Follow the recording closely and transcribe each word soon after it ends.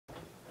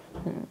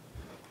Today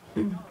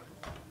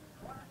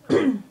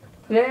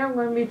I'm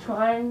going to be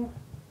trying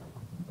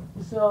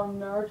some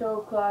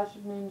Naruto Clash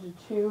of Ninja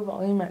 2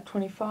 volume at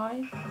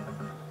 25.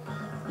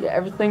 Yeah,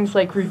 everything's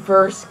like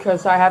reversed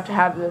because I have to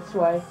have it this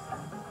way.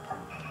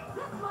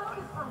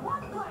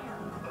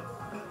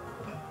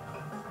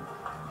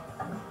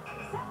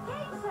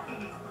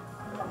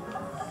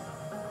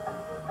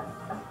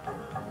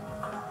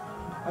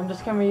 I'm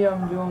just going to be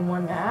doing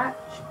one match.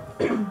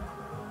 Because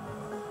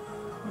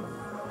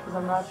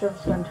I'm not sure if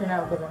it's going to turn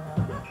out good or not.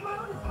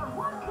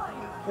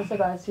 First I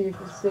gotta see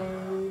if it's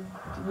saved.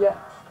 Yeah.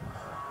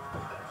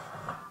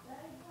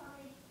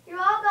 You're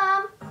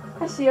welcome.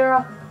 Hi,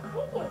 Sierra.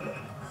 Thank you.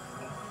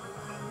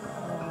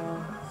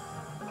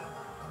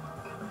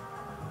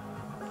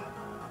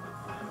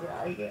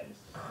 Yeah, I guess.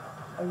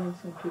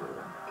 Against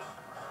computer.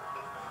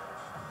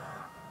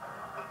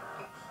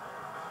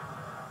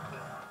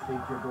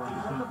 Think you're going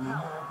to beat me?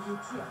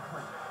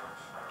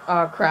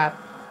 Oh crap.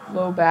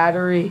 Low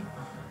battery.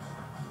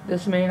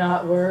 This may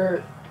not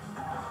work.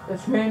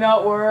 This may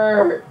not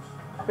work.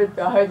 If it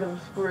dies, I'm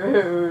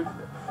screwed.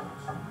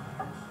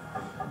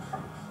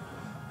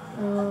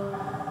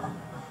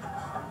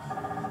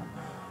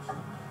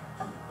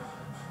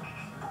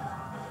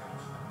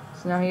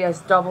 So now he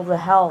has double the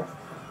health.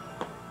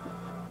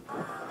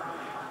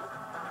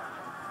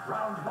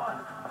 Round one.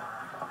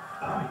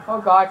 Oh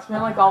god, it's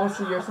been like almost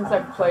a year since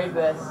I've played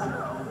this.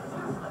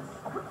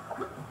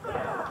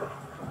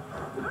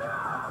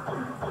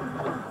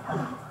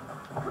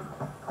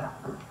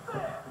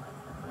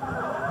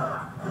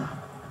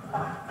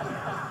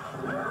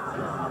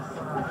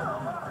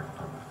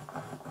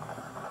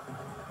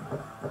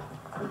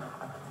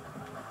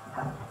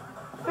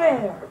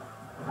 Fair!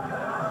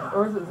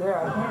 Or is it there?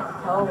 I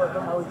can't tell what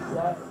the hell he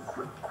says.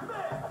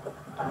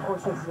 Oh,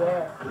 it says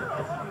there.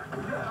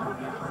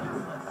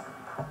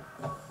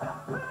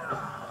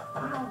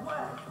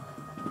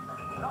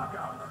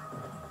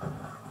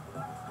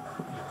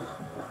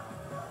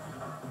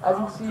 As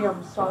you can see,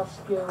 I'm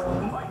Sasuke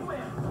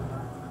win.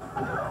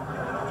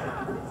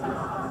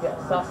 Yeah,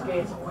 Sasuke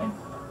is a win.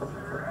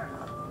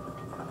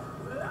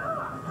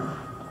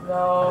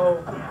 No.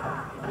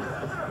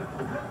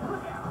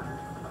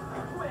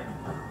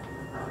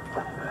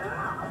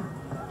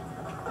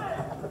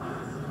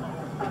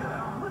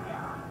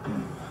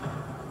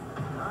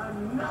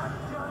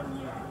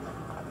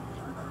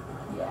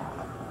 Yeah.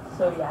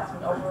 So yeah, it's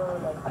been over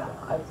like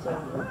I'd say.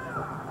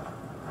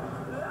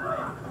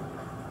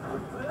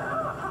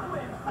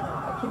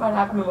 I keep on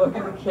having to look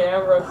at the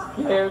camera, I'm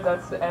scared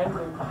that's the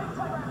ending.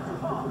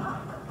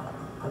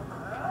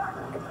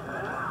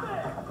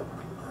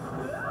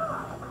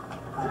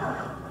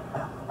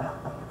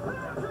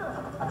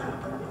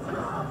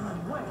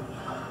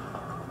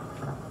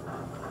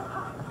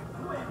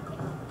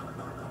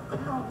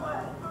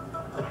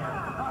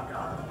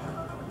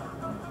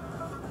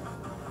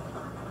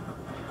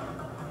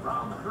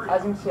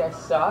 As you can see, I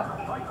suck.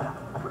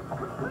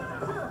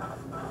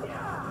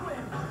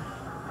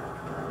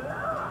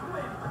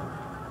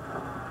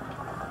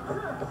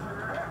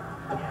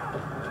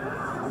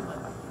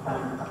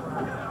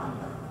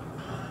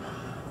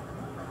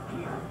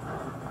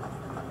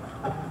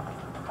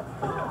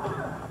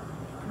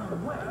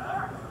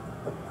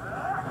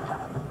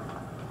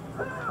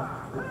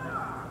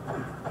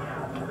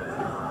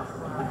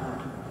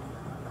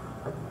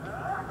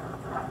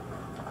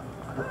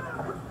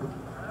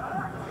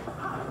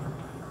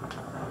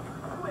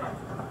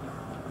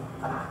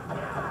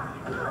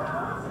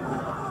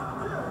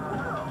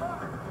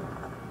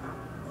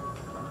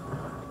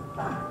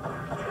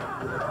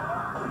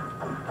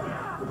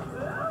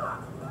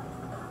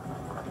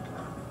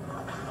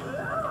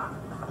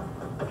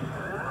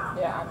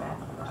 Yeah, I'm at.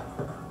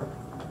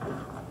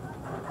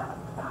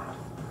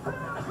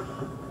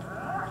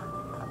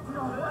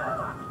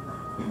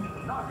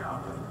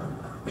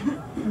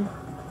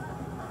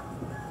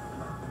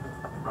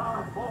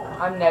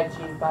 I'm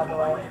Neji, by the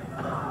way.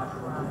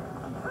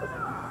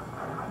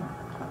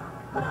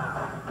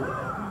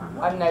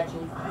 I'm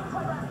Neji.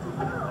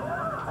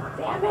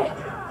 Damn it!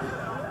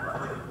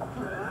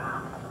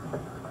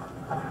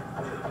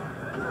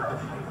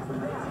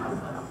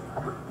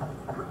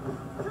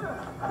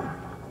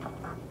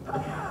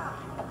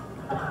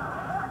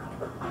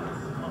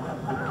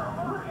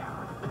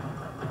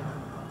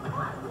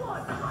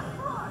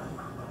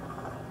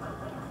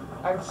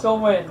 I'm so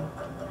win.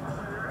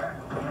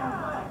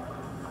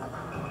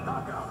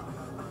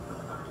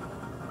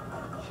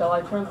 Shall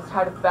I turn the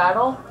tide of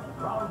battle?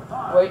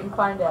 Wait and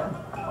find out.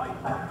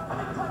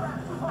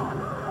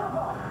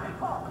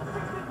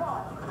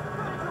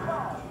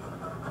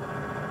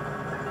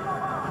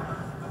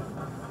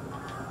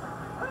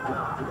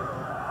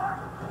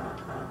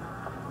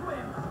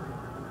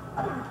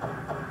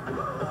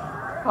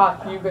 Ha,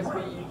 Hyuga's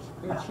beat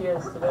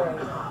Uchiha's today.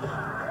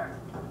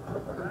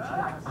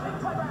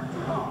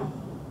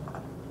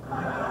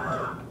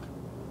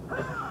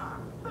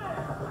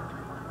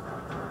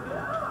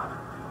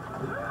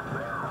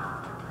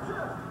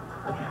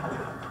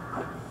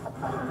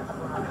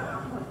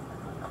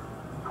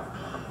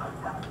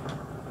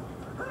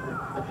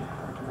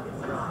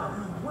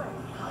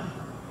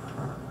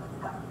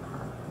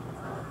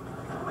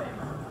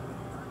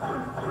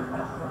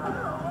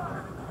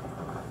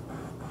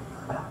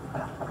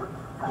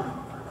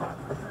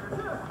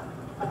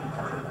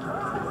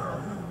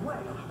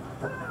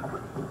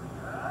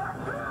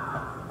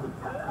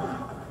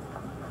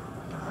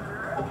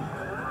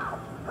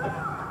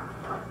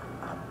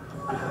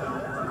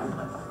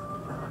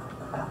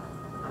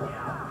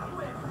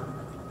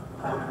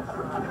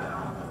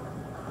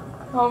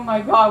 Oh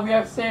my god, we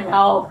have same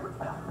health.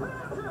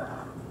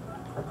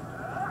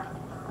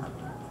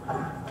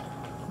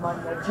 Come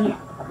on, Neji.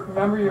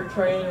 Remember your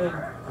training.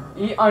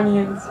 Eat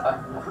onions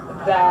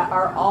that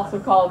are also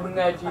called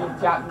Neji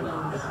in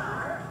Japanese.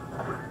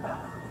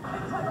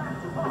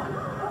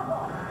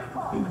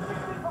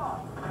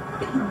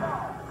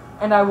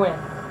 And I win.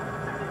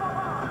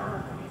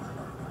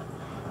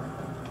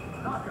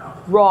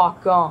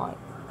 Rock on.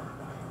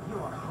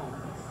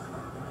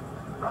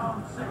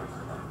 Round 6.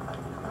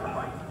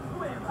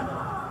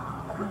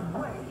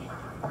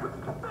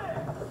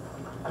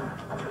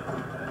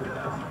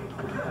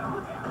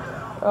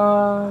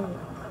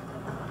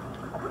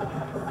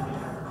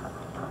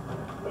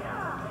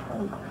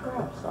 Holy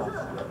crap,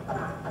 Sasuke.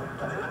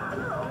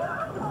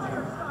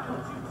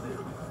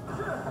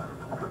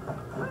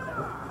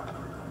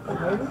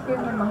 Maybe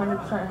giving him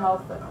 100%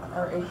 health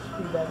or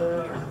HP better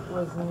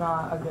was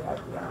not a good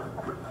idea.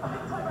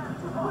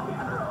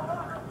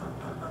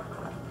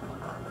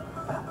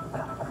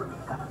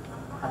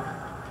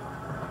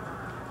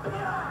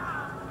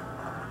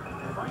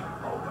 Fight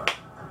over.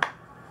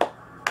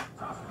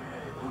 Sasuke,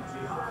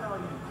 Uchiha. All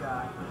you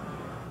got.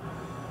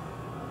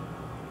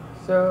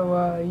 So,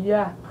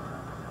 yeah.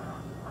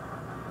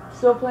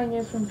 Still playing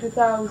games from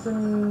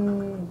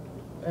 2000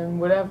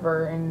 and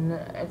whatever, and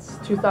it's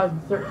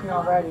 2013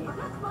 already.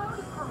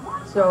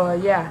 So,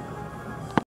 yeah.